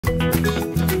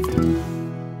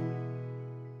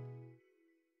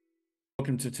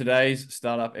welcome to today's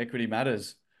Startup Equity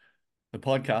Matters, the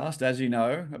podcast, as you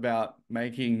know, about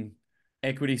making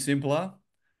equity simpler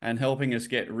and helping us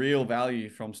get real value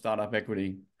from startup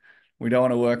equity. We don't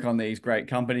want to work on these great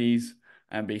companies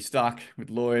and be stuck with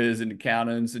lawyers and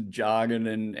accountants and jargon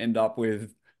and end up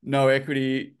with no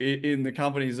equity in the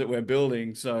companies that we're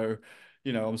building. So,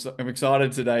 I'm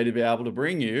excited today to be able to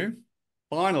bring you,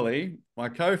 finally, my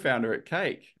co-founder at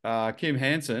Cake, Kim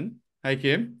Hansen. Hey,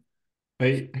 Kim.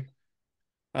 Hey,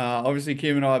 Obviously,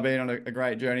 Kim and I have been on a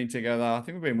great journey together. I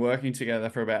think we've been working together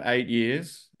for about 8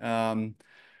 years.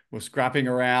 We're scrapping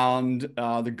around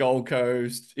the Gold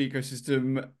Coast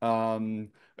ecosystem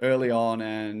early on,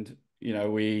 and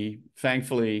we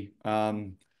thankfully,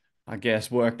 I guess,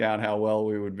 worked out how well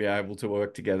we would be able to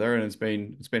work together, and it's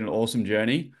been an awesome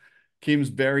journey. Kim's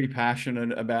very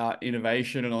passionate about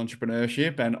innovation and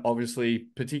entrepreneurship, and obviously,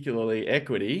 particularly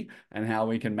equity and how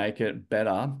we can make it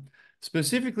better.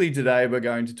 Specifically today, we're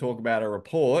going to talk about a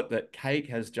report that Cake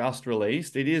has just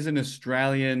released. It is an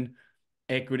Australian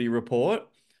equity report.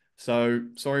 So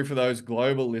sorry for those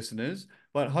global listeners,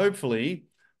 but hopefully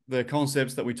the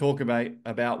concepts that we talk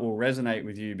about will resonate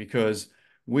with you, because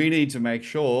we need to make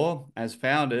sure as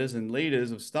founders and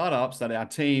leaders of startups that our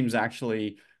teams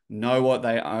actually know what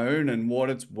they own and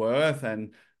what it's worth,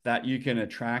 and that you can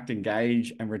attract,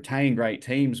 engage, and retain great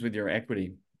teams with your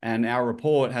equity. And our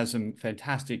report has some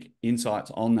fantastic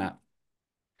insights on that.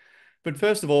 But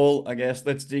first of all, I guess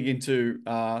let's dig into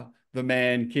the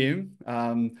man, Kim.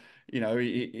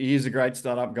 He is a great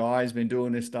startup guy. He's been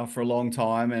doing this stuff for a long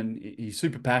time, and he's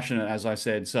super passionate, as I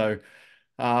said. So,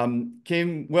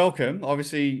 Kim, welcome.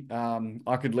 Obviously,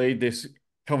 I could lead this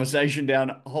conversation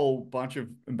down a whole bunch of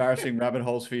embarrassing rabbit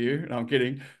holes for you. No, I'm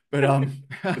kidding. But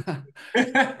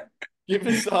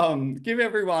give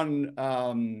everyone,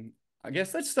 I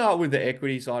guess let's start with the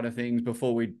equity side of things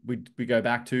before we go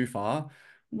back too far.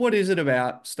 What is it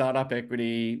about startup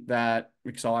equity that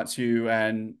excites you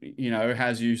and,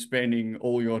 has you spending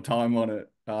all your time on it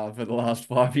for the last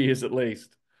 5 years at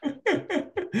least?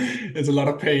 it's a lot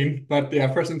of pain, but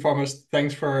yeah, first and foremost,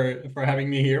 thanks for having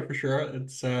me here for sure.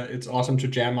 It's awesome to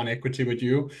jam on equity with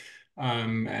you.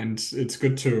 And it's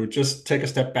good to just take a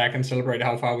step back and celebrate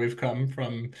how far we've come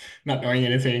from not knowing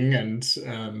anything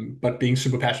and but being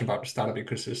super passionate about the startup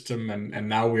ecosystem. And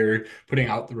now we're putting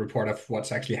out the report of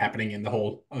what's actually happening in the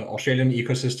whole Australian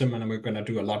ecosystem, and we're going to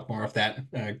do a lot more of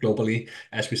that globally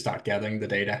as we start gathering the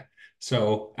data.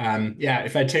 So yeah,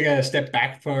 if I take a step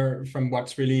back from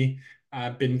what's really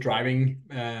been driving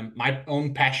my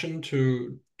own passion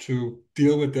to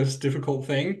deal with this difficult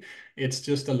thing, it's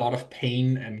just a lot of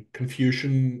pain and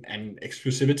confusion and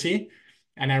exclusivity.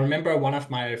 And I remember one of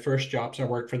my first jobs, I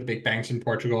worked for the big banks in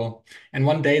Portugal. And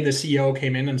one day the CEO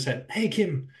came in and said, "Hey,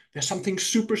 Kim, there's something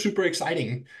super, super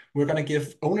exciting. We're going to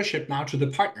give ownership now to the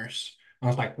partners." I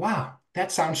was like, wow,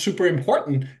 that sounds super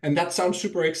important. And that sounds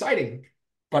super exciting,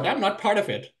 but I'm not part of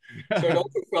it. So it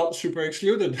also felt super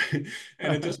excluded.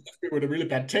 And it just left me with a really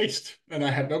bad taste. And I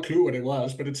had no clue what it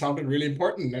was, but it sounded really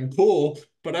important and cool,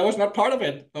 but I was not part of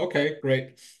it. Okay,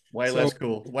 great. Way So less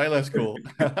cool. Way less cool.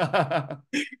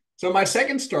 so my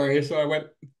second story, so I went,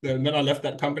 and then I left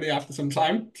that company after some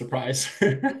time. Surprise.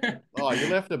 Oh, you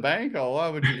left the bank? Oh, why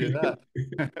would you do that?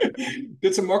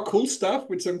 Did some more cool stuff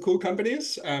with some cool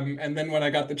companies. And then when I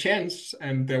got the chance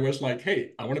and there was like,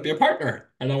 hey, I want to be a partner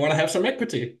and I want to have some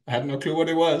equity. I had no clue what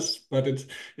it was, but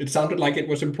it sounded like it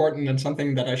was important and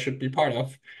something that I should be part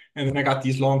of. And then I got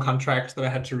these long contracts that I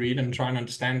had to read and try and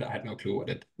understand. I had no clue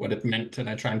what it meant. And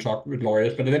I try and talk with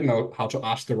lawyers, but I didn't know how to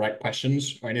ask the right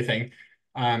questions or anything.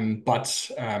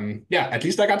 Yeah, at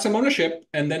least I got some ownership.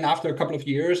 And then after a couple of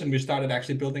years, and we started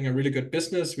actually building a really good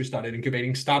business, we started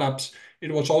incubating startups.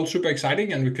 It was all super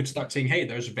exciting, and we could start saying, hey,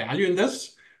 there's value in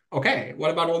this. Okay,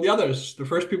 what about all the others? The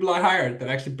first people I hired that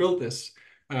actually built this,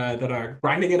 that are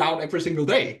grinding it out every single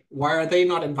day. Why are they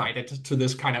not invited to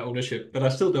this kind of ownership that I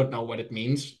still don't know what it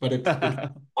means, but it's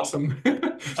awesome.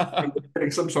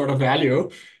 Getting some sort of value.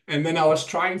 And then I was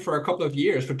trying for a couple of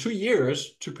years, for 2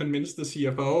 years, to convince the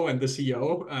CFO and the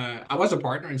CEO. I was a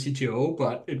partner in CTO,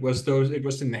 but it was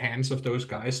in the hands of those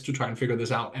guys to try and figure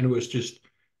this out. And it was just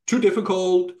too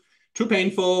difficult, too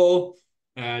painful,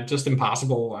 just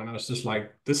impossible. And I was just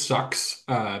like, this sucks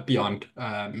beyond.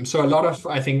 So a lot of,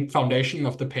 I think, foundation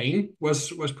of the pain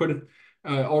was put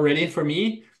already for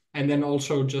me. And then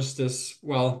also just this,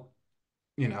 well,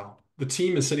 the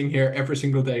team is sitting here every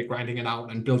single day grinding it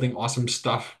out and building awesome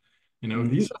stuff.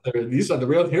 Mm, These are the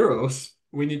real heroes.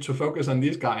 We need to focus on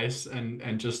these guys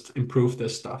and just improve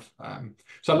this stuff.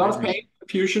 So a lot of amazing. pain,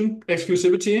 confusion,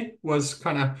 exclusivity was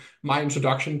kind of my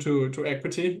introduction to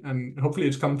equity, and hopefully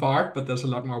it's come far, but there's a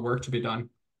lot more work to be done.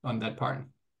 on that part.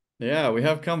 Yeah, we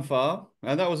have come far,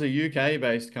 and that was a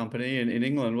UK-based company in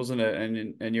England, wasn't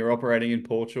it? And you're operating in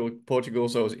Portugal,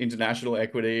 so it was international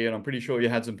equity, and I'm pretty sure you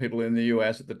had some people in the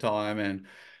US at the time. And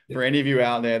for any of you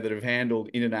out there that have handled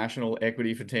international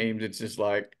equity for teams, it's just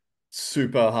like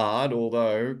super hard.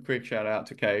 Although, quick shout out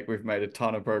to Cake, we've made a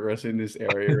ton of progress in this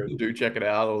area. Do check it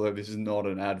out. Although this is not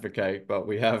an advocate, but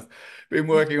we have been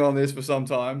working on this for some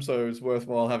time, so it's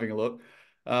worthwhile having a look.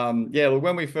 Yeah, well,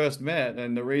 when we first met,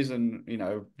 and the reason,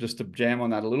 just to jam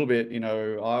on that a little bit,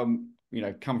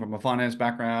 come from a finance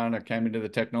background. I came into the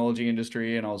technology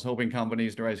industry and I was helping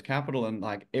companies to raise capital. And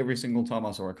like every single time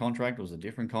I saw a contract, it was a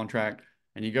different contract.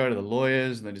 And you go to the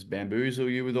lawyers and they just bamboozle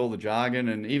you with all the jargon.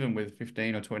 And even with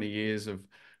 15 or 20 years of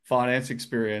finance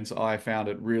experience, I found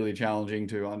it really challenging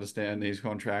to understand these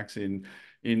contracts in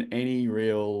any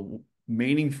real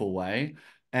meaningful way.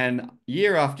 And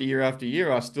year after year after year,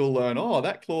 I still learn, oh,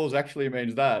 that clause actually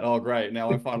means that. Oh, great.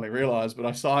 Now I finally realized, but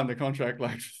I signed the contract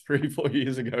like 3, 4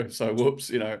 years ago. So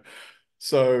whoops.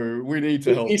 So we need to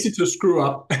It's help. easy to screw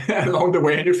up along the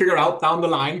way, and you figure out down the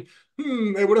line,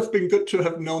 it would have been good to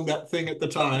have known that thing at the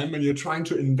time. And you're trying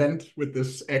to invent with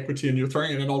this equity, and you're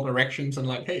throwing it in all directions, and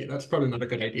like, hey, that's probably not a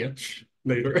good idea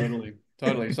later. Totally,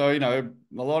 totally. So, a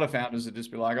lot of founders would just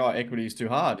be like, oh, equity is too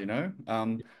hard.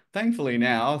 Thankfully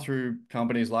now through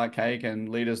companies like Cake and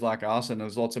leaders like us, and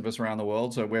there's lots of us around the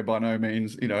world. So we're by no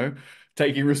means,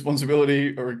 taking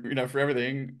responsibility or, for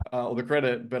everything or the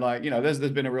credit. But like, there's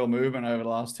been a real movement over the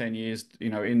last 10 years,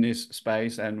 in this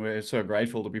space. And we're so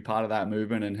grateful to be part of that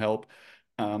movement and help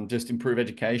just improve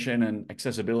education and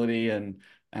accessibility.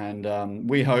 And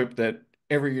we hope that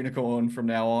every unicorn from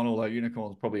now on, although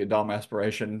unicorn is probably a dumb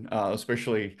aspiration,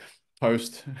 especially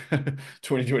post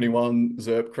 2021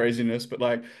 ZERP craziness. But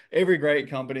like every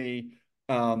great company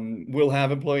will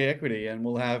have employee equity and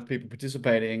will have people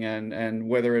participating, and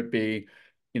whether it be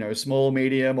small,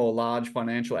 medium, or large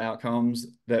financial outcomes,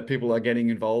 that people are getting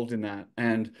involved in that.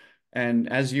 And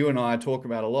as you and I talk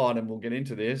about a lot, and we'll get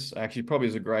into this, actually probably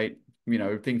is a great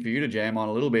thing for you to jam on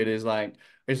a little bit, is like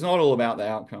it's not all about the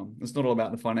outcome. It's not all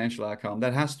about the financial outcome.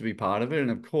 That has to be part of it.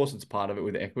 And of course, it's part of it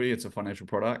with equity. It's a financial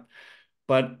product.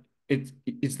 But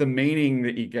it's the meaning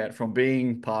that you get from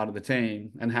being part of the team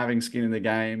and having skin in the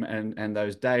game, and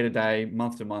those day-to-day,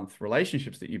 month-to-month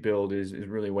relationships that you build is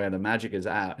really where the magic is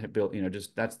at. Built,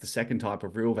 just that's the second type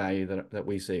of real value that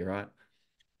we see, right?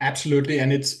 Absolutely,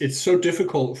 and it's so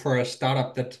difficult for a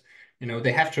startup that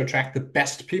they have to attract the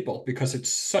best people because it's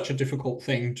such a difficult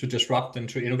thing to disrupt and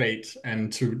to innovate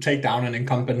and to take down an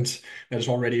incumbent that is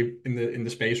already in the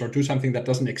space or do something that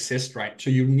doesn't exist, right? So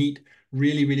you need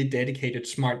really, really dedicated,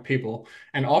 smart people,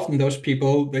 and often those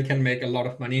people they can make a lot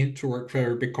of money to work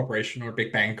for a big corporation or a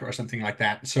big bank or something like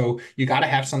that. So you got to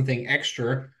have something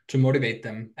extra to motivate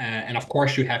them, and of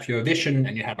course you have your vision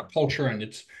and you have a culture, and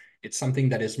it's something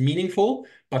that is meaningful,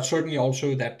 but certainly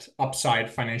also that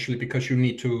upside financially because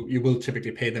you will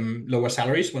typically pay them lower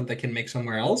salaries when they can make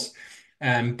somewhere else.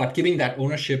 But giving that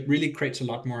ownership really creates a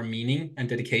lot more meaning and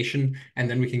dedication, and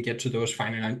then we can get to those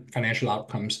financial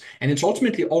outcomes. And it's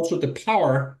ultimately also the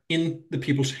power in the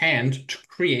people's hand to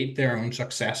create their own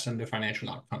success and the financial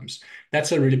outcomes.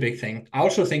 That's a really big thing. I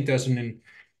also think there's an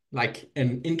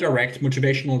indirect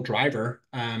motivational driver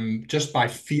just by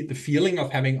the feeling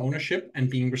of having ownership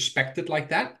and being respected like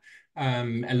that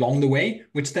along the way,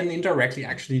 which then indirectly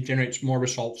actually generates more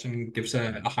results and gives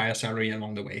a higher salary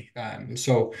along the way.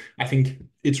 So I think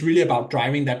it's really about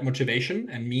driving that motivation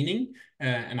and meaning.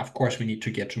 And of course, we need to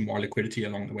get to more liquidity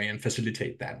along the way and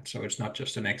facilitate that. So it's not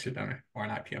just an exit or an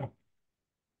IPO.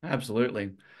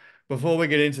 Absolutely. Before we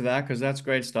get into that, because that's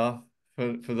great stuff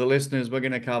for the listeners, we're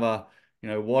going to cover,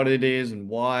 what it is and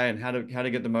why and how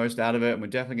to get the most out of it. And we're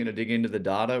definitely going to dig into the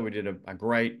data. We did a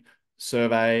great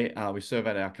survey. We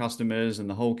surveyed our customers and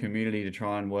the whole community to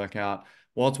try and work out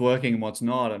what's working and what's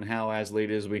not, and how as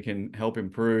leaders we can help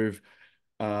improve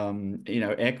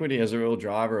equity as a real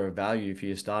driver of value for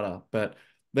your startup. But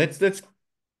let's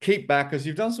keep back because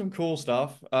you've done some cool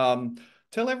stuff.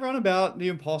 Tell everyone about the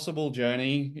Impossible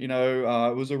journey. It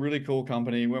was a really cool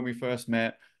company when we first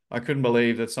met. I couldn't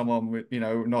believe that someone with,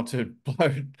 not to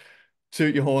blow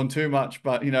toot your horn too much,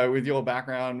 but with your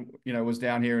background, was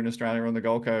down here in Australia on the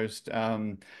Gold Coast.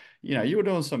 You were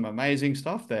doing some amazing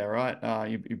stuff there, right?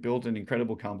 You built an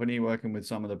incredible company working with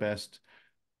some of the best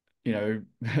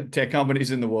tech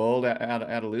companies in the world out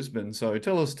of Lisbon. So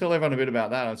tell everyone a bit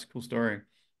about that. It's a cool story.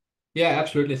 Yeah,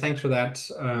 absolutely. Thanks for that.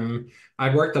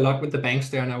 I worked a lot with the banks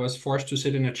there, and I was forced to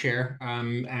sit in a chair.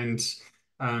 And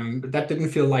But that didn't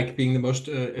feel like being the most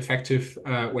effective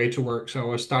way to work. So I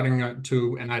was starting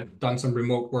and I'd done some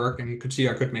remote work and could see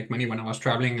I could make money when I was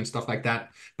traveling and stuff like that.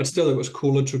 But still, it was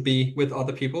cooler to be with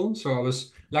other people. So I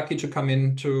was lucky to come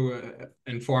in to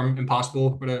and form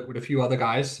Impossible with a few other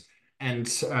guys. And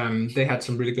they had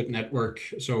some really good network.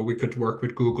 So we could work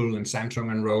with Google and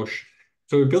Samsung and Roche.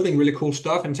 So we're building really cool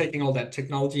stuff and taking all that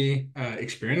technology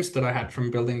experience that I had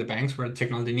from building the banks where the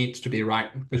technology needs to be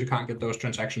right because you can't get those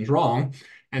transactions wrong,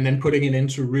 and then putting it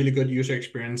into really good user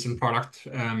experience and product.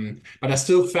 But I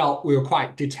still felt we were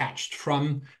quite detached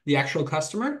from the actual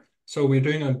customer. So we're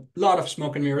doing a lot of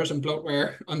smoke and mirrors and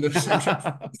bloatware on the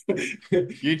Samsung.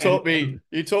 and, You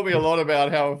taught me a lot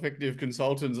about how effective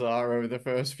consultants are over the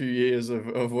first few years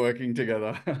of working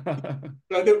together.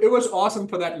 it was awesome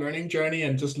for that learning journey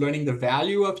and just learning the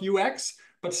value of UX.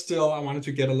 But still, I wanted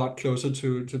to get a lot closer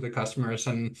to the customers,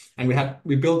 and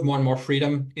we built more and more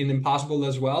freedom in Impossible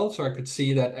as well. So I could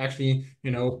see that actually,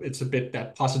 it's a bit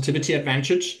that positivity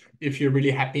advantage. If you're really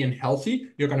happy and healthy,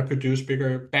 you're going to produce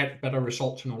better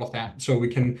results and all of that. So we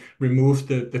can remove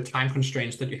the time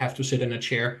constraints that you have to sit in a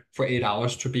chair for 8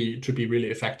 hours to be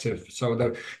really effective. So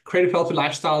the creative healthy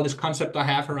lifestyle, this concept I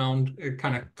have around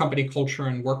kind of company culture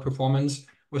and work performance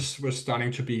was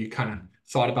starting to be kind of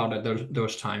thought about at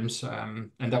those times,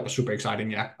 and that was super exciting.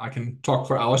 Yeah, I can talk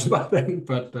for hours about that,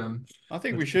 but I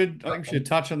think we should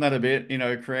touch on that a bit. You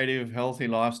know, creative, healthy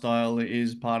lifestyle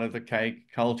is part of the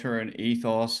cake culture and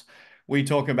ethos. We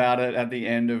talk about it at the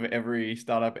end of every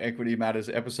Startup Equity Matters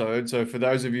episode. So for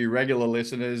those of you regular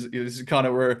listeners, this is kind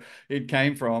of where it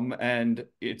came from, and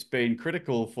it's been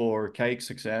critical for Cake's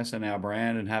success and our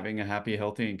brand and having a happy,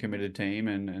 healthy, and committed team.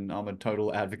 And I'm a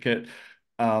total advocate.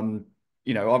 Um,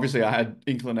 you know, obviously I had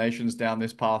inclinations down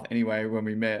this path anyway when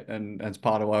we met, and that's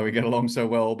part of why we get along so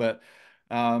well. But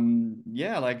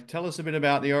yeah, like tell us a bit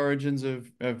about the origins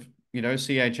of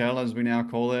CHL as we now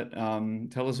call it.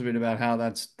 Tell us a bit about how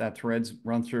that threads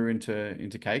run through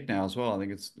into Cake now as well. I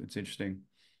think it's interesting.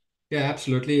 Yeah,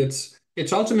 absolutely.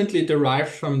 It's ultimately derived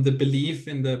from the belief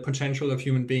in the potential of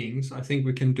human beings. I think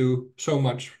we can do so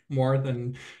much more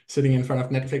than sitting in front of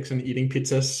Netflix and eating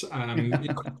pizzas.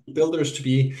 Builders to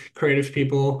be creative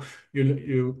people.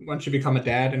 You once you become a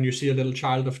dad and you see a little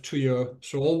child of 2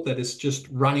 years old that is just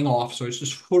running off, so it's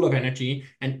just full of energy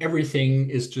and everything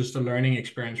is just a learning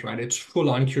experience, right? It's full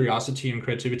on curiosity and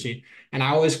creativity. And I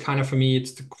always kind of, for me,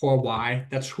 it's the core why.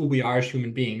 That's who we are as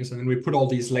human beings, and then we put all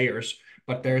these layers,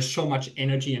 but there's so much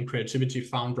energy and creativity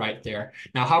found right there.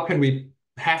 Now, how can we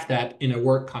have that in a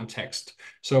work context?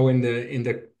 So in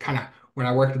the kind of, when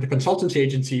I worked at the consultancy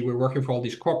agency, we're working for all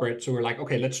these corporates. So we're like,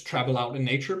 okay, let's travel out in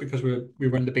nature because we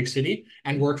were in the big city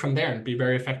and work from there and be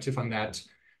very effective on that.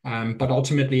 But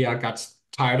ultimately, I got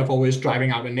tired of always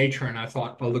driving out in nature, and I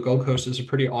thought, well, the Gold Coast is a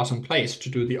pretty awesome place to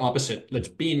do the opposite. Let's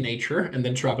be in nature and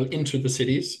then travel into the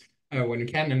cities when you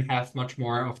can, and have much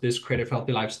more of this creative,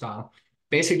 healthy lifestyle.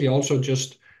 Basically, also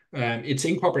just it's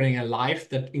incorporating a life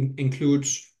that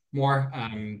includes more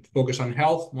focus on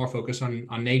health, more focus on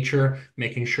nature,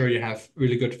 making sure you have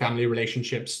really good family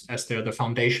relationships as they're the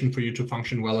foundation for you to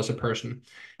function well as a person.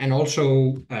 And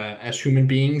also, as human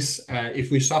beings,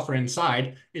 if we suffer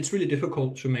inside, it's really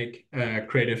difficult to make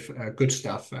creative, good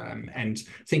stuff, and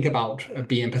think about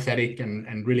be empathetic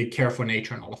and really care for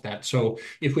nature and all of that. So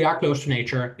if we are close to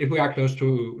nature, if we are close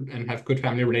to and have good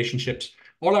family relationships,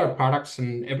 all our products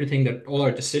and everything, that all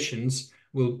our decisions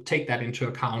will take that into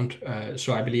account.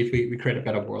 So I believe we create a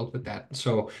better world with that.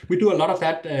 So we do a lot of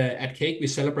that at Cake. We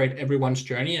celebrate everyone's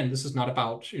journey, and this is not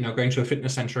about going to a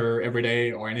fitness center every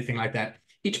day or anything like that.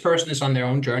 Each person is on their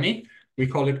own journey. We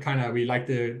call it kind of, we like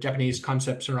the Japanese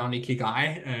concepts around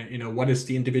ikigai. What is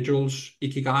the individual's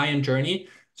ikigai and journey?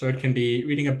 So it can be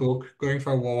reading a book, going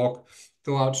for a walk,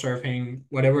 go out surfing,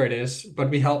 whatever it is, but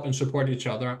we help and support each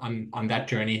other on that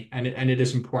journey. And it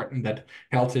is important that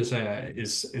health is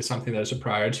something that is a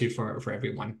priority for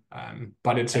everyone.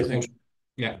 But it's also, Amazing.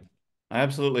 yeah. I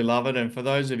absolutely love it. And for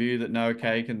those of you that know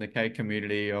Cake and the Cake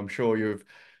community, I'm sure you've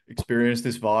experienced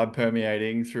this vibe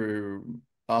permeating through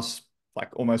us like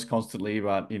almost constantly,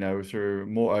 but through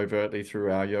more overtly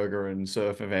through our yoga and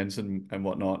surf events and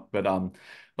whatnot. But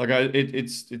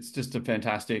it's just a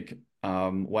fantastic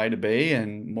way to be,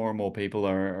 and more people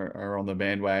are on the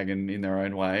bandwagon in their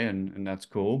own way, and that's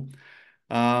cool.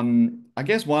 I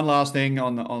guess one last thing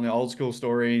on the old school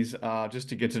stories, just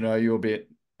to get to know you a bit.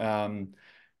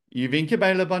 You've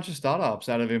incubated a bunch of startups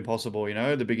out of Impossible,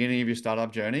 at the beginning of your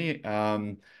startup journey.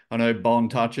 I know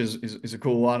Bond Touch is a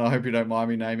cool one. I hope you don't mind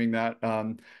me naming that.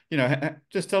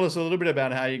 Just tell us a little bit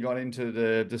about how you got into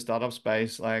the startup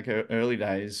space, like early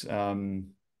days.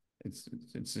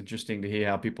 it's interesting to hear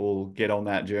how people get on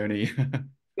that journey.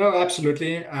 No,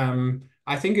 absolutely.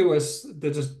 I think it was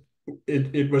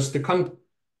it was the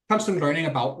constant learning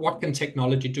about what can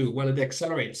technology do. Well, it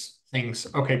accelerates things.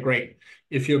 Okay, great.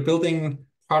 If you're building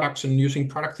products and using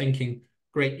product thinking,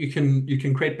 great. You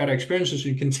can create better experiences.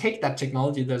 You can take that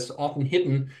technology that's often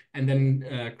hidden and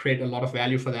then create a lot of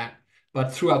value for that.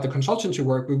 But throughout the consultancy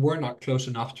work, we were not close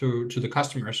enough to the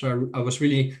customer. So I was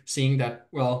really seeing that,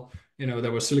 well,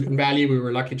 there was Silicon Valley. We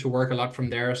were lucky to work a lot from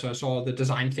there. So I saw the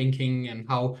design thinking and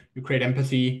how you create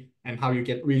empathy and how you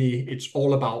get really, it's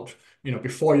all about,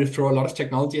 before you throw a lot of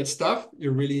technology at stuff,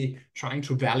 you're really trying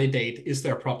to validate, is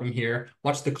there a problem here?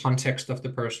 What's the context of the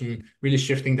person? Really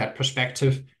shifting that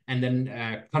perspective and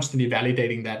then constantly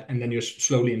validating that. And then you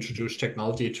slowly introduce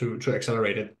technology to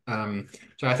accelerate it.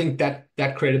 So I think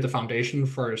that created the foundation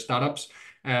for startups.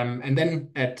 And then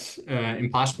at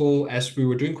Impossible, as we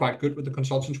were doing quite good with the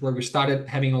consultants, where we started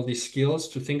having all these skills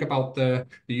to think about the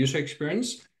user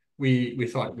experience, we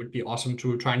thought it would be awesome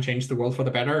to try and change the world for the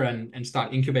better and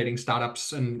start incubating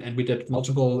startups. And we did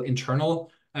multiple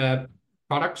internal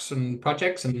products and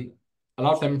projects, and a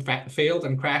lot of them failed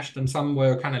and crashed, and some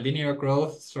were kind of linear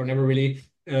growth, so never really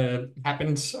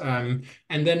happened.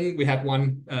 And then we had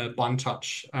one Bond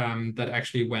Touch that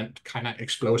actually went kind of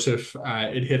explosive.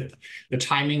 It hit the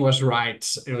timing was right.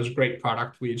 It was a great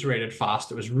product. We iterated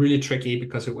fast. It was really tricky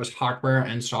because it was hardware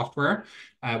and software.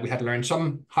 We had learned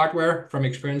some hardware from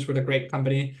experience with a great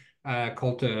company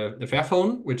called the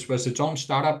Fairphone, which was its own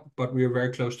startup, but we were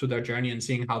very close to their journey and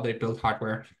seeing how they built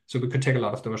hardware. So we could take a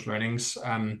lot of those learnings.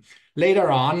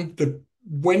 Later on,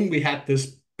 when we had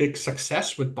this big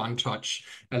success with Bond Touch,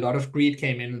 a lot of greed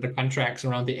came in. The contracts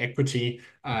around the equity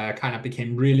kind of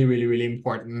became really, really, really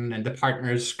important, and the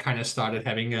partners kind of started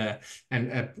having a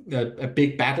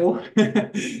big battle.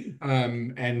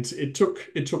 And it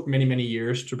took many, many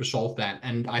years to resolve that.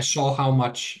 And I saw how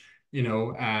much,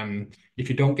 if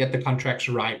you don't get the contracts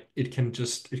right, it can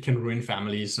ruin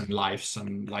families and lives,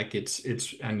 and like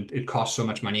and it costs so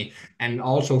much money. And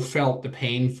also felt the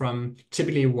pain from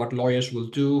typically what lawyers will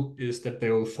do is that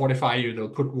they'll fortify you, they'll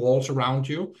put walls around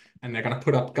you, and they're gonna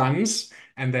put up guns,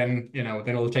 and then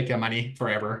it'll take your money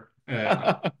forever.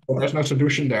 Well, there's no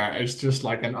solution there. It's just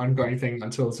like an ongoing thing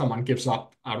until someone gives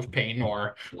up out of pain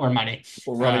or money.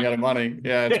 Or Uh, running out of money.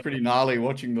 Yeah, it's pretty gnarly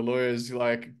watching the lawyers,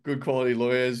 like good quality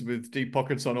lawyers with deep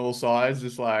pockets on all sides.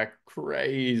 It's like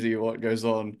crazy what goes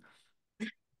on.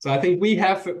 So I think we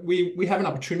have an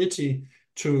opportunity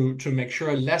to make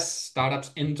sure less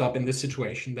startups end up in this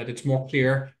situation, that it's more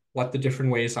clear what the different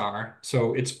ways are.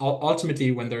 So it's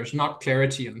ultimately when there's not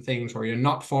clarity on things or you're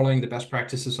not following the best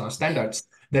practices or standards,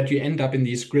 that you end up in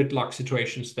these gridlock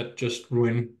situations that just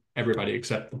ruin everybody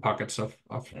except the pockets of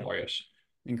lawyers.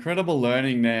 Incredible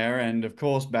learning there, and of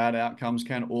course, bad outcomes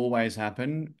can always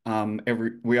happen.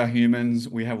 We are humans,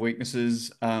 we have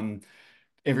weaknesses.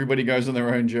 Everybody goes on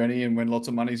their own journey, and when lots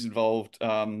of money's involved,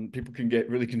 people can get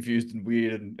really confused and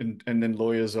weird, and then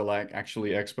lawyers are like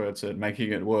actually experts at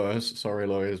making it worse. Sorry,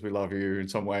 lawyers, we love you in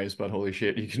some ways, but holy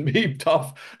shit, you can be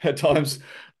tough at times.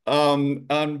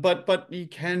 But you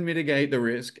can mitigate the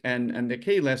risk, and the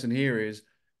key lesson here is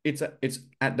it's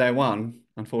at day one,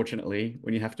 unfortunately,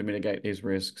 when you have to mitigate these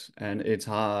risks, and it's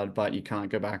hard, but you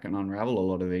can't go back and unravel a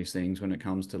lot of these things when it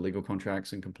comes to legal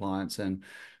contracts and compliance and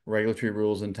regulatory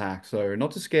rules and tax. So not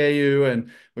to scare you,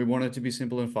 and we want it to be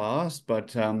simple and fast,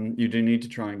 but you do need to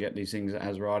try and get these things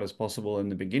as right as possible in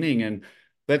the beginning. And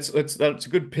that's a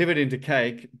good pivot into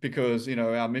cake, because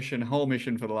our whole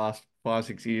mission for the last 5,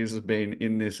 6 years has been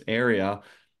in this area.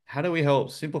 How do we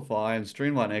help simplify and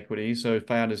streamline equity so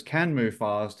founders can move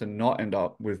fast and not end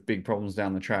up with big problems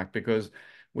down the track? Because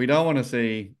we don't want to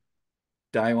see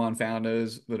day one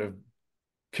founders that have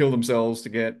killed themselves to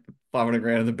get 500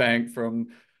 grand in the bank from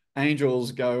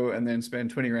angels go and then spend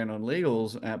 20 grand on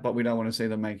legals, but we don't want to see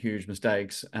them make huge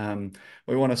mistakes.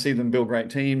 We want to see them build great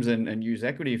teams and use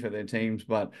equity for their teams,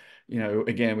 but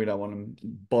again, we don't want them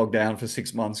bogged down for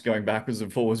 6 months going backwards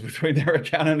and forwards between their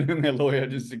accountant and their lawyer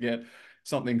just to get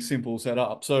something simple set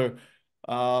up. So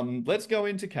let's go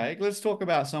into cake. Let's talk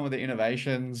about some of the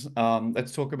innovations.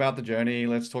 Let's talk about the journey.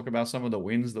 Let's talk about some of the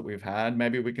wins that we've had.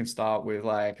 Maybe we can start with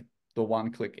like the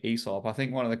one-click ESOP. I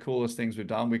think one of the coolest things we've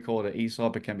done, we call it an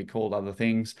ESOP. It can be called other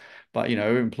things, but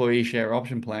employee share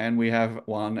option plan. We have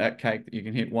one at Cake that you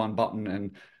can hit one button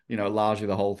and largely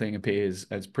the whole thing appears.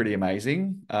 It's pretty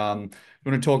amazing. You want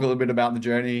to talk a little bit about the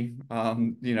journey,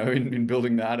 in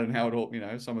building that and how it all,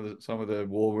 some of the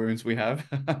war wounds we have.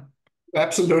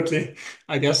 Absolutely.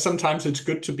 I guess sometimes it's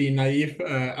good to be naive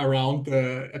around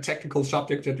a technical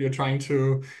subject that you're trying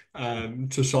to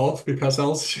solve, because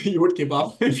else you would give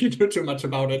up if you do too much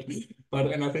about it.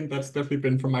 And I think that's definitely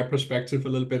been from my perspective a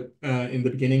little bit in the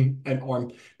beginning,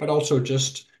 but also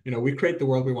just we create the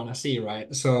world we want to see,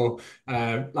 right? So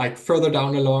like further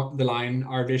down the line,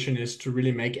 our vision is to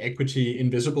really make equity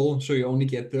invisible, so you only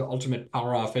get the ultimate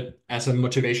power of it as a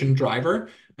motivation driver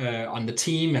on the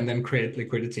team, and then create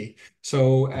liquidity.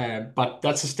 So, but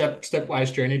that's a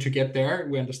stepwise journey to get there.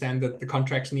 We understand that the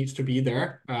contracts needs to be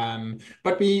there.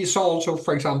 But we saw also,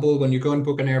 for example, when you go and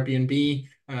book an Airbnb,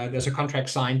 there's a contract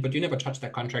signed, but you never touch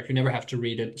that contract. You never have to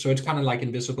read it. So it's kind of like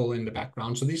invisible in the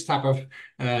background. So these type of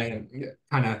kind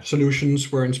of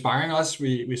solutions were inspiring us.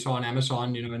 We saw on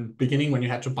Amazon, in the beginning when you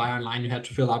had to buy online, you had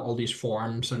to fill out all these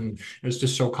forms, and it was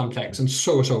just so complex and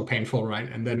so painful,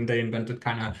 right? And then they invented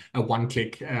kind of a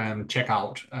one-click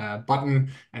checkout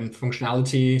button and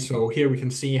functionality. So here we can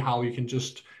see how you can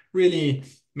just really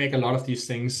make a lot of these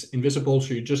things invisible,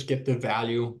 so you just get the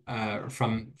value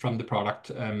from the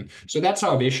product. So that's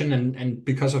our vision, and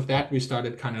because of that, we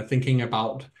started kind of thinking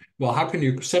about, well, how can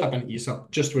you set up an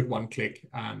ESOP just with one click?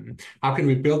 How can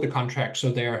we build the contract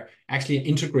so they're actually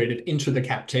integrated into the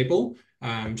cap table?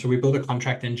 So we built a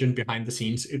contract engine behind the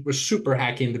scenes. It was super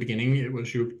hacky in the beginning. It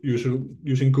was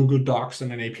using Google Docs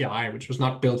and an API, which was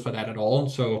not built for that at all.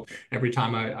 So every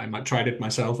time I tried it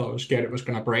myself, I was scared it was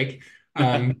going to break.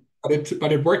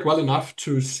 But it worked well enough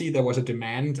to see there was a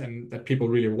demand and that people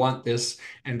really want this,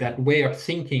 and that way of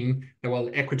thinking that, well,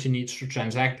 equity needs to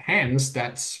transact hands.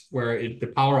 That's where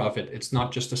the power of it. It's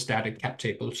not just a static cap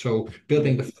table. So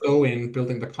building the flow in,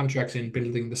 building the contracts in,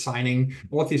 building the signing,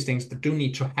 all of these things that do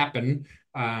need to happen,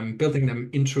 building them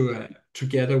into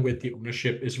together with the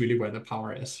ownership is really where the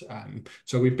power is.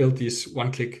 So we built these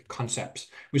one-click concepts.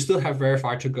 We still have very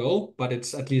far to go, but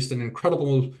it's at least an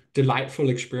incredible, delightful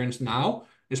experience now,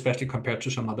 especially compared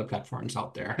to some other platforms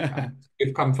out there.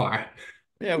 We've come far.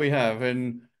 Yeah, we have.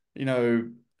 And, you know,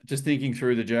 just thinking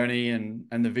through the journey and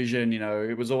the vision,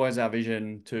 it was always our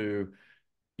vision to,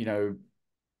 you know,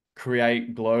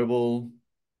 create global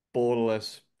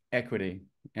borderless equity.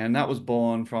 And that was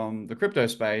born from the crypto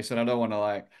space. And I don't want to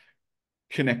like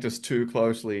connect us too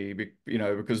closely,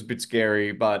 because it's a bit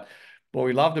scary. But what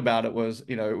we loved about it was,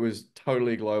 it was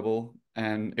totally global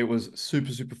and it was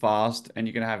super fast, and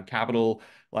you can have capital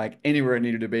like anywhere it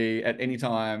needed to be at any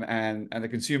time, and the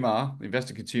consumer, the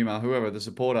investor consumer, whoever the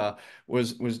supporter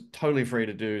was totally free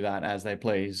to do that as they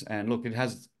please. And look, it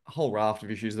has a whole raft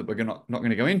of issues that we're not going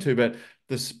to go into, but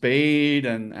the speed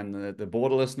and the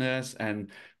borderlessness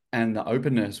and the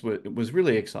openness was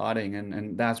really exciting.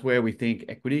 And that's where we think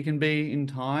equity can be in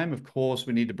time. Of course,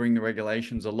 we need to bring the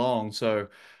regulations along. So,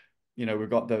 we've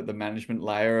got the management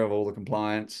layer of all the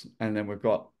compliance, and then we've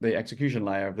got the execution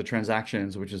layer of the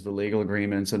transactions, which is the legal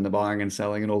agreements and the buying and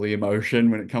selling and all the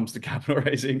emotion when it comes to capital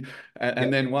raising.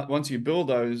 And then once you build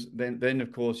those, then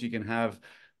of course you can have,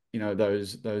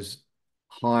 those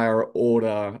higher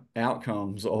order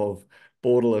outcomes of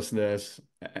borderlessness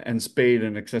and speed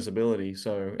and accessibility.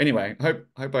 So anyway,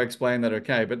 hope I explained that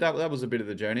okay. But that was a bit of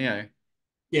the journey, eh?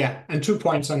 Yeah, and 2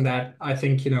 points on that. I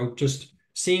think, just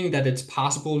seeing that it's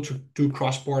possible to do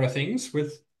cross-border things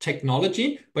with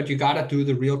technology, but you gotta do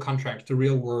the real contract, the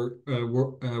real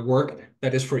work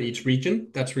that is for each region.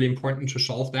 That's really important to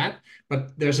solve that.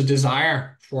 But there's a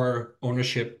desire for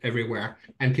ownership everywhere,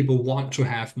 and people want to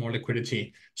have more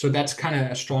liquidity. So that's kind of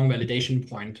a strong validation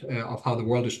point of how the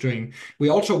world is doing. We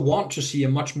also want to see a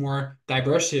much more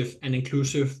diverse and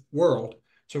inclusive world.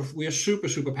 So we are super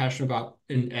passionate about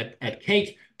at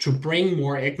Cake to bring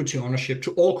more equity ownership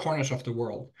to all corners of the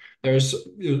world. There's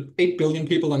 8 billion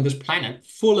people on this planet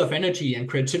full of energy and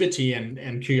creativity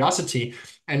and curiosity.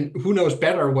 And who knows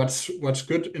better what's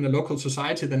good in a local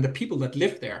society than the people that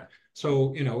live there.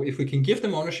 So, if we can give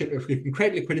them ownership, if we can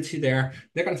create liquidity there,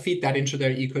 they're going to feed that into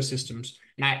their ecosystems.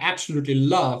 And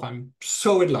I'm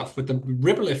so in love with the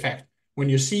ripple effect when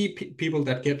you see people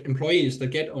that get employees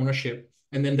that get ownership,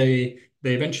 and then they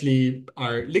eventually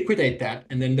are liquidate that,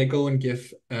 and then they go and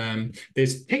they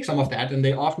take some of that and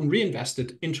they often reinvest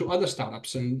it into other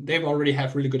startups, and they've already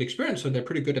have really good experience, so they're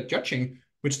pretty good at judging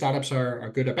which startups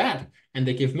are good or bad, and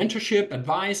they give mentorship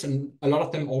advice, and a lot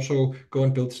of them also go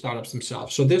and build startups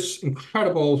themselves. So this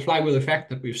incredible flywheel effect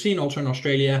that we've seen also in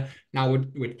Australia now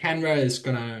with Canva is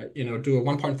gonna do a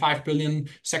 1.5 billion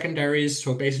secondaries,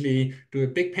 so basically do a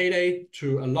big payday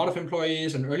to a lot of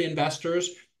employees and early investors.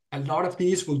 A lot of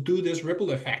these will do this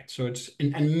ripple effect. So it's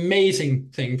an amazing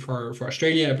thing for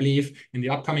Australia, I believe. In the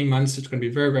upcoming months, it's going to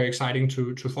be very exciting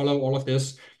to follow all of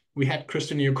this. We had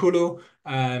Christian Yokulu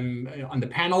on the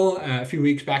panel a few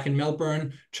weeks back in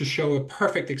Melbourne to show a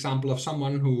perfect example of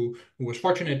someone who was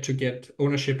fortunate to get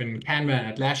ownership in Canva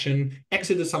and Atlassian,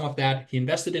 exited some of that. He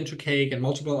invested into Cake and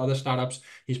multiple other startups.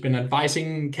 He's been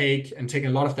advising Cake and taking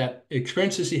a lot of that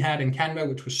experiences he had in Canva,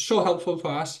 which was so helpful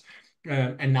for us.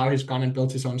 And now he's gone and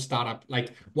built his own startup.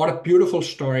 Like, what a beautiful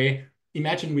story.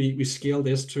 Imagine we scale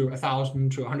this to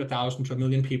 1,000 to 100,000 to 1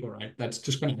 million people, right? That's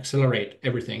just going to accelerate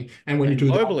everything. And when you And do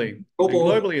that globally, and global,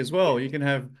 globally as well. You can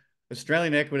have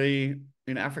Australian equity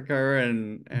in Africa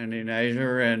and in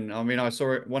Asia. And I mean, I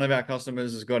saw it, one of our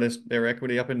customers has got their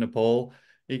equity up in Nepal.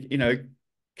 You know,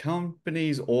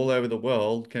 companies all over the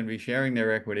world can be sharing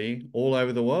their equity all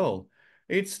over the world.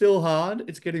 It's still hard.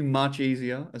 It's getting much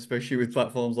easier, especially with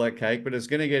platforms like Cake, but it's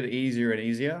going to get easier and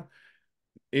easier.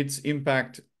 Its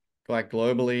impact, like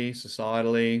globally,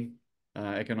 societally,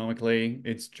 economically,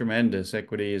 it's tremendous.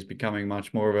 Equity is becoming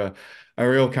much more of a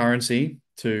real currency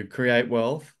to create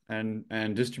wealth and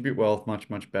distribute wealth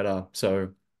much better.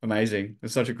 So amazing.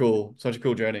 It's such a cool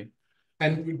journey.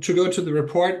 and to go to the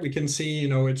report, we can see,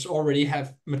 it's already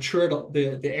have matured.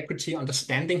 The equity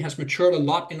understanding has matured a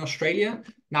lot in Australia.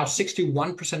 Now,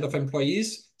 61% of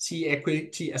employees see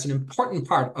equity as an important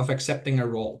part of accepting a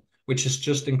role, which is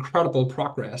just incredible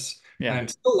progress. Yeah. And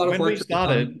still a lot of When work we to be done.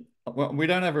 started, well, we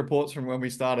don't have reports from when we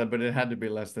started, but it had to be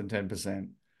less than 10%.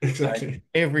 Like Exactly.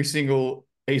 every single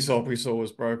ESOP we saw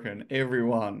was broken.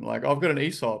 Everyone. Like I've got an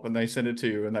ESOP and they send it to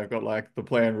you and they've got like the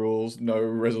plan rules, no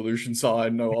resolution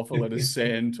signed, no offer letters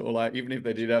sent, or like even if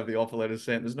they did have the offer letters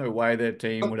sent, there's no way their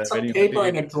team would have Some any paper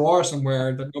idea. in a drawer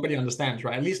somewhere that nobody understands,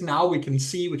 right? At least now we can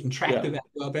see, we can track Yeah. the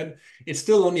value of it. It's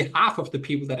still only half of the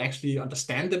people that actually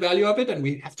understand the value of it. And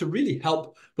we have to really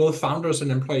help both founders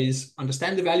and employees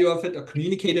understand the value of it or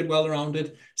communicate it well around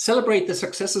it, celebrate the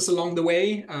successes along the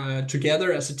way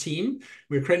together as a team.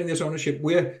 We're creating this ownership.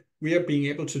 We are being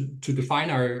able to define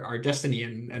our destiny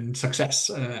and success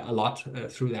a lot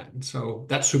through that. And so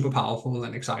that's super powerful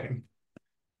and exciting.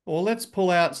 Well, let's pull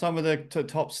out some of the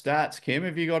top stats, Kim.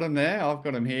 Have you got them there? I've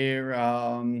got them here.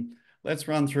 Let's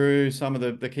run through some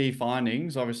of the key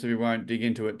findings. Obviously, we won't dig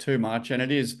into it too much, and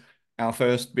it is our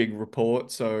first big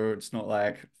report, so it's not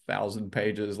like 1,000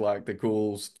 pages like the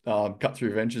cool cut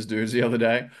through ventures dudes the other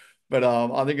day. But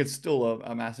I think it's still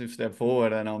a massive step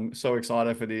forward, and I'm so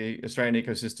excited for the Australian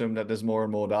ecosystem that there's more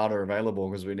and more data available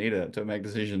because we need it to make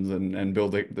decisions and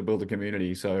build the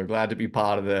community. So glad to be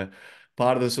part of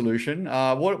the solution.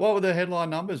 What were the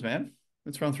headline numbers, man?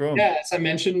 Let's run through them. Yeah, as I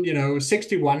mentioned,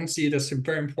 61 see it as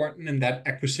very important in that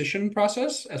acquisition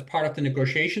process as part of the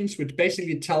negotiations, which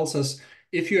basically tells us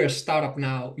if you're a startup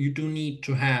now, you need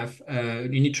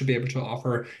to be able to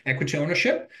offer equity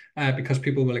ownership because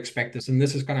people will expect this, and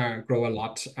this is going to grow a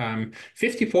lot.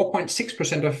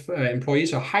 54.6% of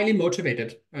employees are highly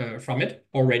motivated from it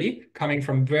already, coming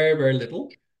from very, very little.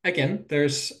 Again,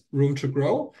 there's room to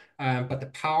grow, but the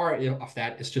power of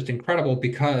that is just incredible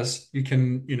because you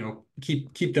can,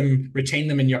 keep them, retain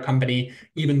them in your company,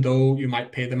 even though you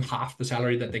might pay them half the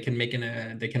salary that they can make in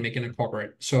a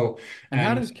corporate. So, And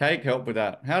how does Cake help with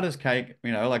that? How does Cake,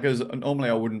 like as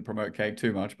normally I wouldn't promote Cake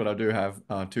too much, but I do have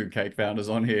two Cake founders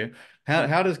on here.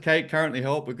 How does Cake currently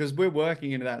help? Because we're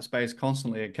working into that space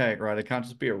constantly at Cake, right? It can't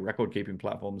just be a record keeping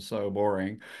platform. It's so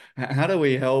boring. How do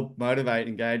we help motivate,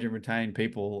 engage, and retain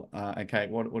people at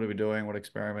Cake? What are we doing? What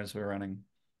experiments are we running?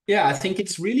 Yeah, I think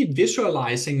it's really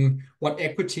visualizing what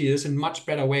equity is in much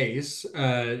better ways.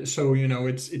 So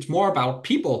it's more about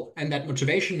people and that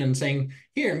motivation and saying,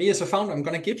 "Here, me as a founder, I'm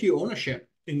going to give you ownership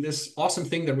in this awesome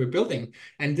thing that we're building,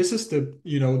 and this is the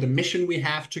mission we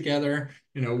have together.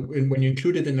 When you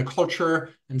include it in the culture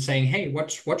and saying, "Hey,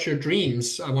 what's your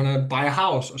dreams? I want to buy a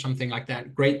house or something like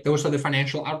that." Great, those are the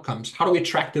financial outcomes. How do we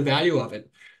track the value of it?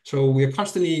 So we're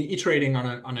constantly iterating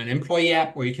on an employee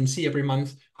app where you can see every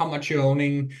month how much you're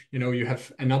owning. You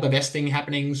have another vesting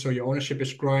happening, so your ownership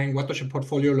is growing. What does your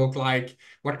portfolio look like?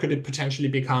 What could it potentially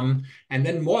become? And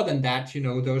then more than that,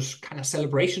 those kind of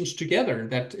celebrations together,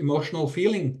 that emotional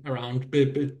feeling around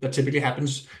that typically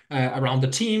happens around the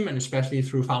team and especially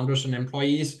through founders and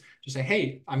employees to say,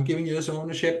 "Hey, I'm giving you this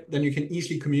ownership." Then you can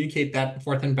easily communicate that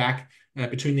forth and back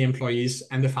between the employees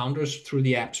and the founders through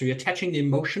the app. So you're attaching the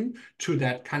emotion to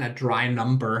that kind of dry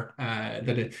number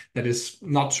that is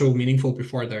not so meaningful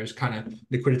before there's kind of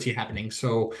liquidity happening.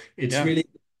 So it's Yeah. really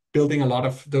building a lot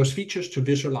of those features to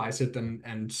visualize it and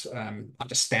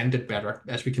understand it better.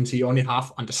 As we can see, only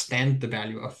half understand the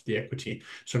value of the equity.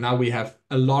 So now we have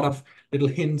a lot of little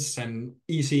hints and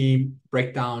easy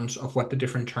breakdowns of what the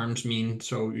different terms mean.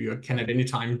 So you can at any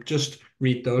time just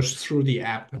read those through the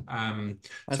app. That's an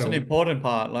So important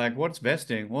part. Like, what's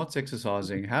vesting? What's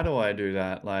exercising? How do I do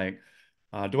that? Like,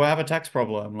 do I have a tax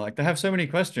problem? Like, they have so many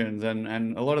questions,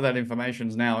 and a lot of that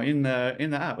information's now in the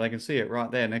app. They can see it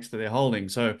right there next to their holding.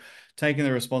 So, taking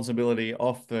the responsibility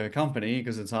off the company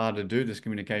because it's hard to do this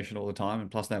communication all the time,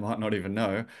 and plus they might not even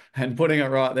know, and putting it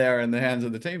right there in the hands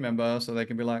of the team member, so they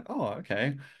can be like, oh,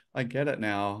 okay. I get it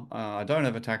now. I don't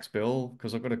have a tax bill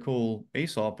because I've got a cool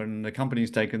ESOP and the company's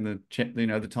taken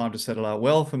the time to settle out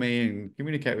well for me and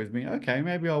communicate with me. Okay,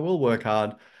 maybe I will work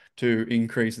hard to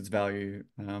increase its value.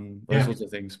 Those yeah. sorts of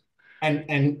things.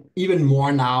 And even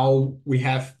more now, we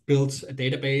have built a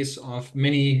database of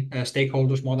many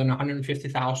stakeholders, more than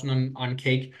 150,000 on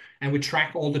Cake, and we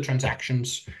track all the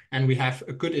transactions, and we have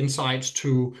a good insights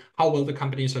to how well the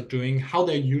companies are doing, how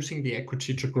they're using the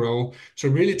equity to grow. So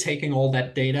really taking all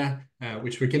that data,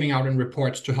 which we're giving out in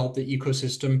reports to help the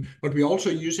ecosystem, but we're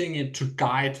also using it to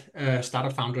guide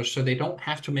startup founders so they don't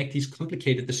have to make these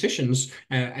complicated decisions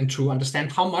and to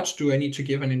understand how much do I need to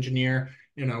give an engineer.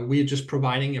 We're just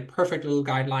providing a perfect little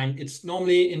guideline. It's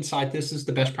normally inside this is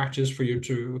the best practice for you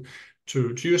to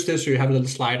use this. So you have a little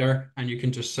slider and you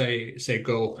can just say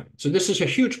go. So this is a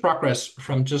huge progress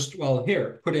from just, well,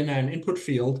 here, put in an input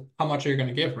field. How much are you going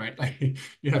to give, right? Like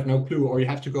you have no clue, or you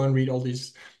have to go and read all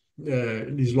these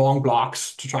long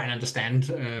blocks to try and understand,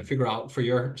 figure out for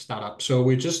your startup. So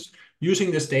we're just using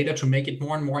this data to make it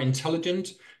more and more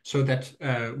intelligent so that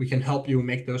we can help you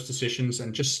make those decisions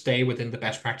and just stay within the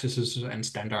best practices and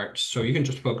standards. So you can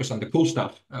just focus on the cool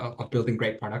stuff of building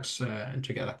great products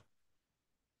together.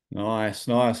 Nice,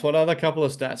 nice. What other couple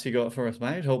of stats you got for us,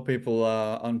 mate? Help people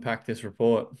unpack this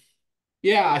report.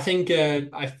 Yeah, I think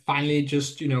I finally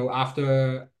just,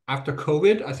 after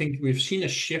COVID, I think we've seen a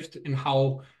shift in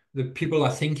how the people are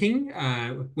thinking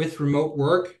with remote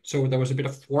work. So there was a bit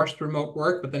of forced remote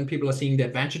work, but then people are seeing the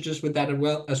advantages with that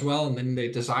as well, and then they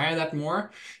desire that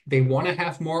more. They want to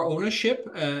have more ownership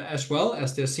as well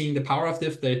as they're seeing the power of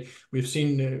this. We've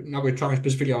seen now we're talking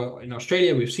specifically in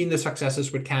Australia. We've seen the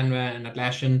successes with Canva and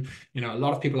Atlassian. A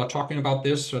lot of people are talking about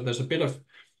this. So there's a bit of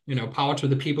power to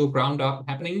the people ground up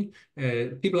happening.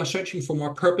 People are searching for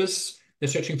more purpose. They're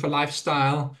searching for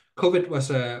lifestyle. COVID was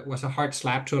a hard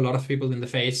slap to a lot of people in the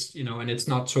face, and it's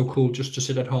not so cool just to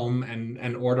sit at home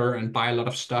and order and buy a lot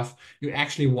of stuff. You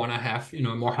actually want to have, a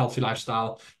more healthy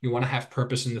lifestyle. You want to have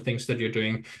purpose in the things that you're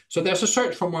doing. So there's a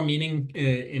search for more meaning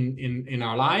in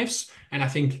our lives, and I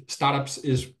think startups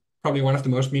is probably one of the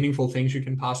most meaningful things you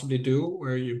can possibly do,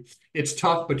 where it's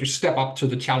tough, but you step up to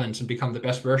the challenge and become the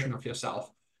best version of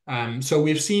yourself. So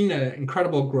we've seen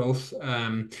incredible growth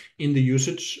in the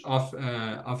usage of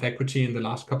equity in the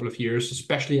last couple of years,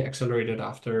 especially accelerated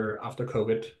after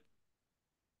COVID.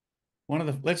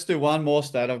 Let's do one more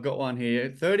stat. I've got one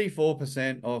here.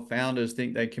 34% of founders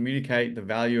think they communicate the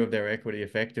value of their equity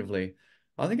effectively.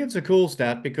 I think it's a cool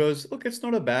stat because, look, it's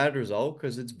not a bad result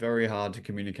because it's very hard to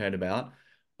communicate about.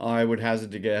 I would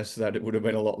hazard to guess that it would have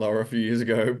been a lot lower a few years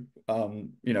ago,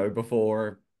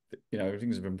 before,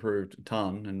 things have improved a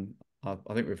ton, and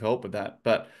I think we've helped with that.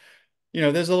 But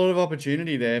there's a lot of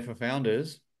opportunity there for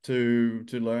founders to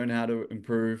learn how to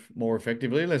improve more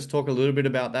effectively. Let's talk a little bit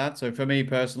about that. So for me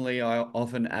personally, I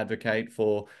often advocate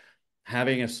for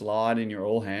having a slide in your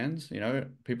all hands.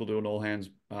 People do an all hands,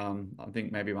 I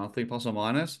think maybe monthly plus or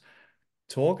minus.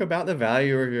 Talk about the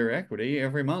value of your equity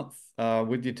every month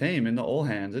with your team in the all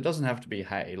hands. It doesn't have to be,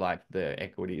 hey, like the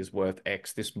equity is worth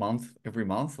X this month, every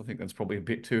month. I think that's probably a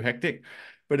bit too hectic.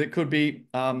 But it could be,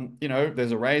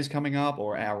 there's a raise coming up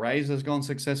or our raise has gone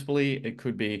successfully. It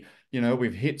could be,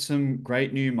 we've hit some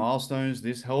great new milestones.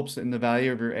 This helps in the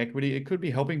value of your equity. It could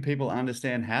be helping people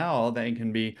understand how they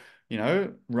can be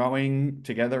rowing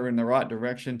together in the right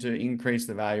direction to increase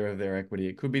the value of their equity.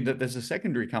 It could be that there's a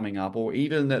secondary coming up, or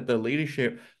even that the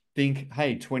leadership think,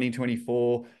 hey,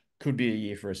 2024 could be a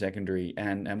year for a secondary,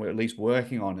 and we're at least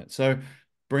working on it. So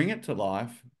bring it to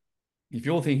life. If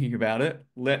you're thinking about it,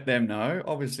 let them know,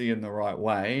 obviously in the right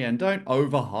way, and don't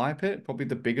overhype it. Probably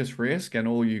the biggest risk, and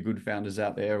all you good founders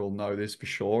out there will know this for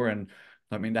sure. And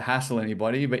I don't mean to hassle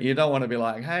anybody, but you don't want to be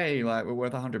like, hey, like we're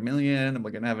worth 100 million and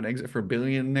we're going to have an exit for 1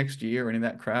 billion next year, or any of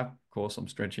that crap. Of course, I'm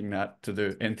stretching that to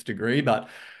the nth degree, but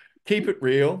keep it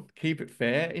real, keep it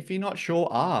fair. If you're not sure,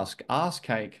 ask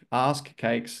Cake, ask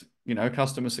Cakes,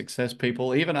 customer success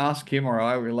people, even ask Kim or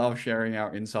I. We love sharing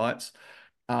our insights.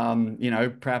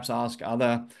 Perhaps ask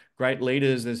other great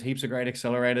leaders. There's heaps of great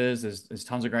accelerators. There's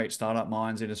tons of great startup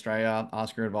minds in Australia.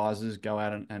 Ask your advisors, go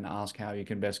out and ask how you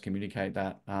can best communicate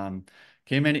that.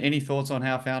 Kim, any thoughts on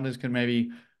how founders can maybe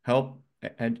help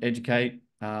educate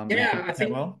and Yeah, communicate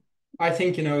well? I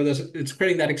think it's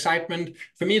creating that excitement.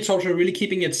 For me, it's also really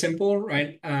keeping it simple,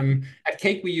 right? At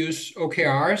Cake we use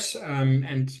OKRs,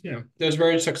 and there's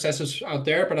various successes out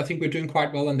there, but I think we're doing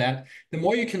quite well in that. The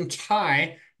more you can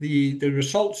tie the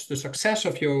results, the success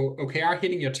of your OKR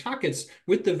hitting your targets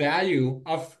with the value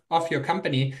of your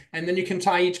company, and then you can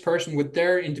tie each person with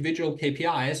their individual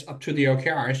KPIs up to the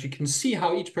OKRs. You can see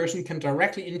how each person can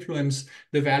directly influence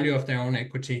the value of their own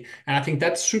equity, and I think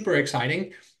that's super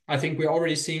exciting. I think we're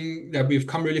already seeing that we've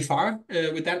come really far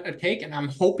with that at Cake, and I'm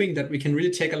hoping that we can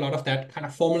really take a lot of that kind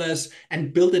of formulas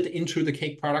and build it into the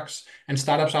Cake products, and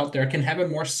startups out there can have a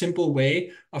more simple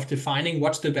way of defining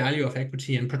what's the value of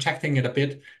equity and protecting it a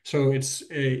bit. So we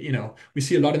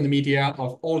see a lot in the media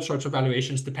of all sorts of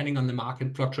valuations depending on the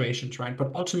market fluctuations, right?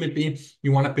 But ultimately,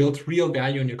 you want to build real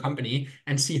value in your company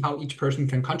and see how each person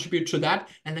can contribute to that,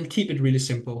 and then keep it really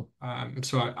simple.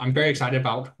 I'm very excited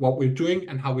about what we're doing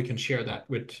and how we can share that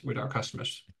with our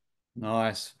customers.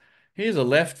 Nice. Here's a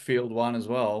left field one as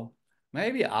well.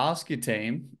 Maybe ask your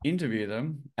team, interview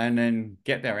them, and then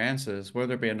get their answers,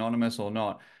 whether it be anonymous or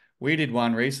not. We did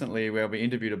one recently where we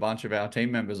interviewed a bunch of our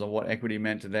team members on what equity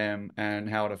meant to them and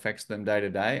how it affects them day to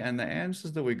day. And the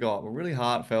answers that we got were really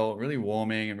heartfelt, really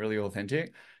warming, and really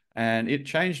authentic. And it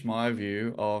changed my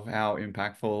view of how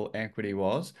impactful equity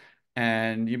was.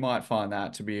 And you might find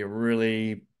that to be a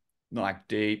really like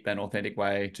deep and authentic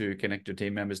way to connect your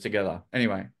team members together.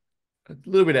 Anyway, a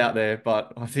little bit out there,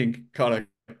 but I think kind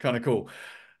of cool.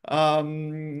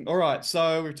 All right,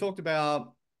 so we've talked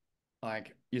about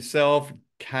like yourself,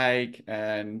 Cake,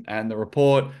 and the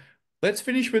report. Let's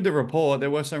finish with the report.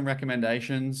 There were some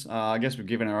recommendations. I guess we've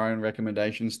given our own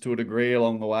recommendations to a degree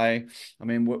along the way. I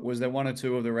mean, was there one or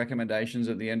two of the recommendations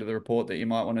at the end of the report that you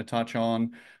might want to touch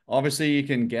on? Obviously, you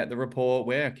can get the report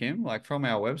where, Kim? Like from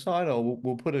our website, or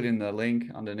we'll put it in the link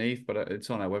underneath, but it's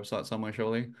on our website somewhere,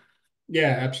 surely.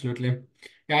 Yeah, absolutely.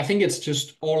 Yeah, I think it's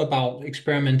just all about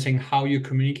experimenting how you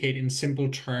communicate in simple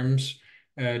terms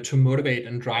to motivate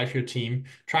and drive your team.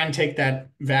 Try and take that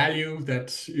value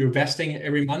that you're vesting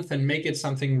every month and make it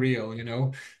something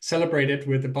real, Celebrate it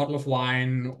with a bottle of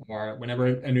wine, or whenever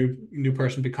a new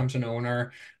person becomes an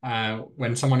owner,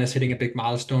 when someone is hitting a big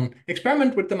milestone.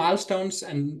 Experiment with the milestones,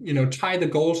 and tie the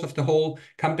goals of the whole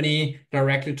company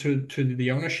directly to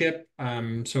the ownership.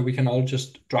 So we can all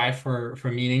just drive for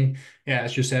meaning. Yeah,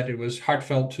 as you said, it was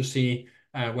heartfelt to see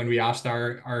when we asked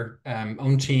our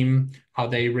own team how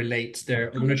they relate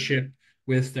their ownership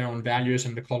with their own values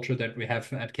and the culture that we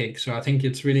have at Cake. So I think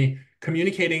it's really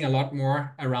communicating a lot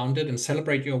more around it, and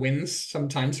celebrate your wins.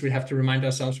 Sometimes we have to remind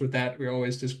ourselves with that. We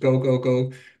always just go, go,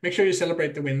 go. Make sure you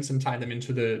celebrate the wins and tie them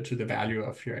into the value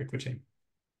of your equity.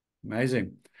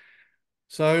 Amazing.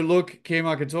 So look, Kim,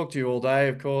 I could talk to you all day.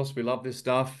 Of course, we love this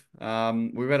stuff.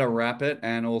 We better wrap it,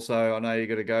 and also I know you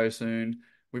got to go soon.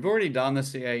 We've already done the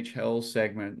CH Health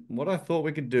segment. What I thought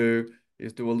we could do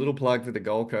is do a little plug for the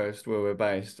Gold Coast where we're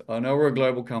based. I know we're a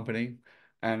global company,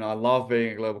 and I love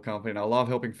being a global company, and I love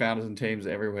helping founders and teams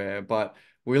everywhere. But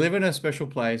we live in a special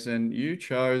place, and you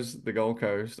chose the Gold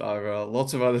Coast over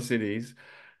lots of other cities.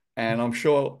 And I'm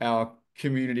sure our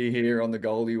community here on the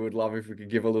Goldie would love if we could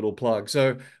give a little plug.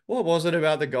 So, what was it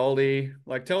about the Goldie?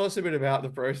 Like, tell us a bit about the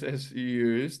process you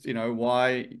used,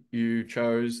 why you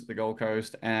chose the Gold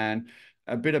Coast, and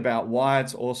a bit about why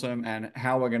it's awesome and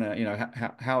how we're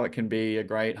gonna, how it can be a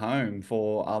great home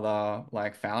for other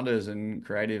like founders and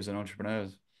creatives and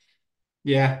entrepreneurs.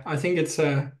 Yeah, I think it's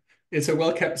a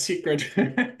well-kept secret.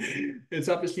 It's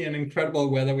obviously an incredible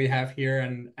weather we have here,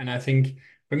 and I think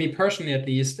for me personally, at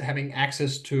least, having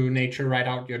access to nature right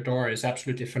out your door is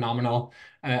absolutely phenomenal.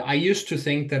 I used to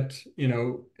think that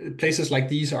places like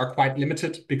these are quite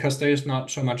limited because there is not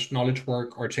so much knowledge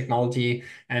work or technology,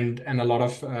 and a lot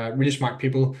of really smart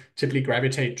people typically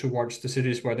gravitate towards the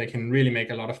cities where they can really make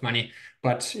a lot of money.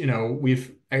 But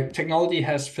we've technology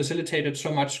has facilitated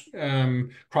so much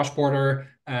cross-border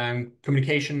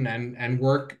communication and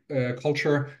work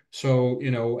culture. So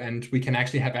and we can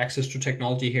actually have access to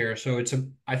technology here. So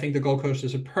I think the Gold Coast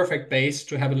is a perfect base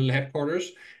to have a little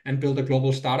headquarters and build a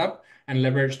global startup and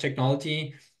leverage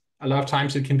technology. A lot of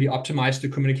times it can be optimized to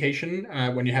communication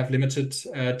when you have limited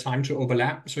time to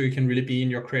overlap, so you can really be in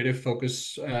your creative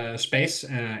focus space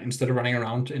instead of running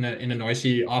around in a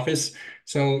noisy office.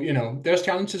 So there's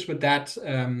challenges with that.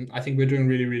 I think we're doing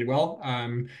really, really well,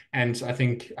 and I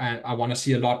think I want to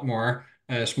see a lot more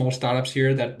small startups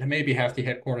here that maybe have the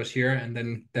headquarters here, and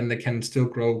then they can still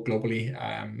grow globally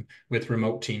with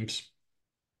remote teams.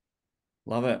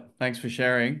 Love it. Thanks for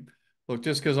sharing. Look,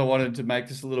 just because I wanted to make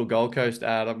this a little Gold Coast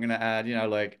ad, I'm going to add,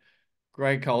 like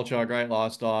great culture, great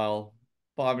lifestyle.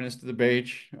 5 minutes to the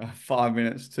beach, 5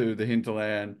 minutes to the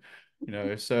hinterland,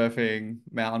 surfing,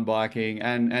 mountain biking,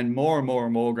 and more and more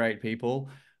and more great people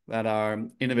that are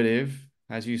innovative.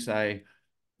 As you say,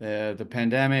 the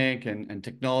pandemic and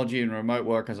technology and remote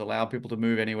work has allowed people to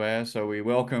move anywhere. So we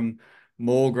welcome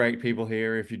more great people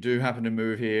here. If you do happen to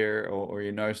move here, or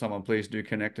you know someone, please do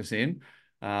connect us in.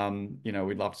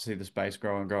 We'd love to see the space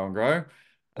grow and grow and grow.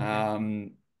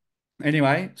 Okay.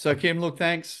 Anyway, so Kim, look,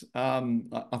 thanks.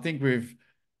 I think we've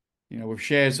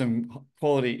shared some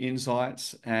quality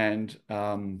insights and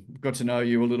got to know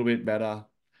you a little bit better.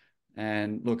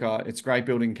 And look, it's great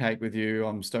building cake with you.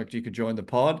 I'm stoked you could join the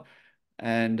pod.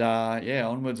 And yeah,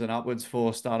 onwards and upwards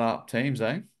for startup teams,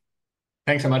 eh?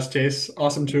 Thanks so much, Chase.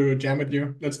 Awesome to jam with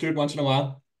you. Let's do it once in a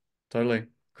while. Totally.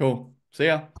 Cool. See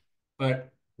ya. Bye.